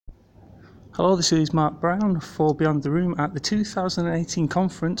Hello, this is Mark Brown for Beyond the Room at the 2018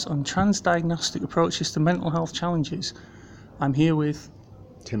 conference on transdiagnostic approaches to mental health challenges. I'm here with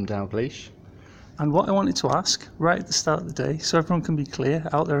Tim Dalgleish. And what I wanted to ask right at the start of the day, so everyone can be clear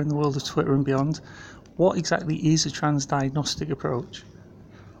out there in the world of Twitter and beyond, what exactly is a transdiagnostic approach?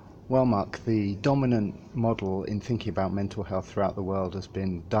 Well, Mark, the dominant model in thinking about mental health throughout the world has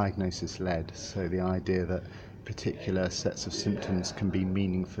been diagnosis-led, so the idea that particular sets of symptoms can be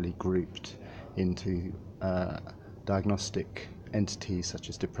meaningfully grouped into diagnostic entities such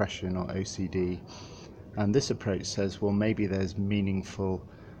as depression or OCD. And this approach says, well, maybe there's meaningful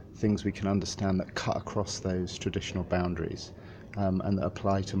things we can understand that cut across those traditional boundaries and that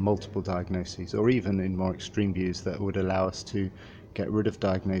apply to multiple diagnoses, or even in more extreme views that would allow us to get rid of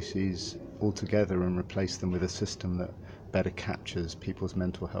diagnoses altogether and replace them with a system that better captures people's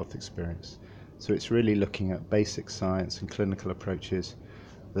mental health experience. So it's really looking at basic science and clinical approaches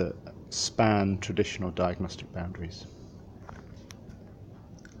that span traditional diagnostic boundaries.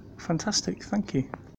 Fantastic, thank you.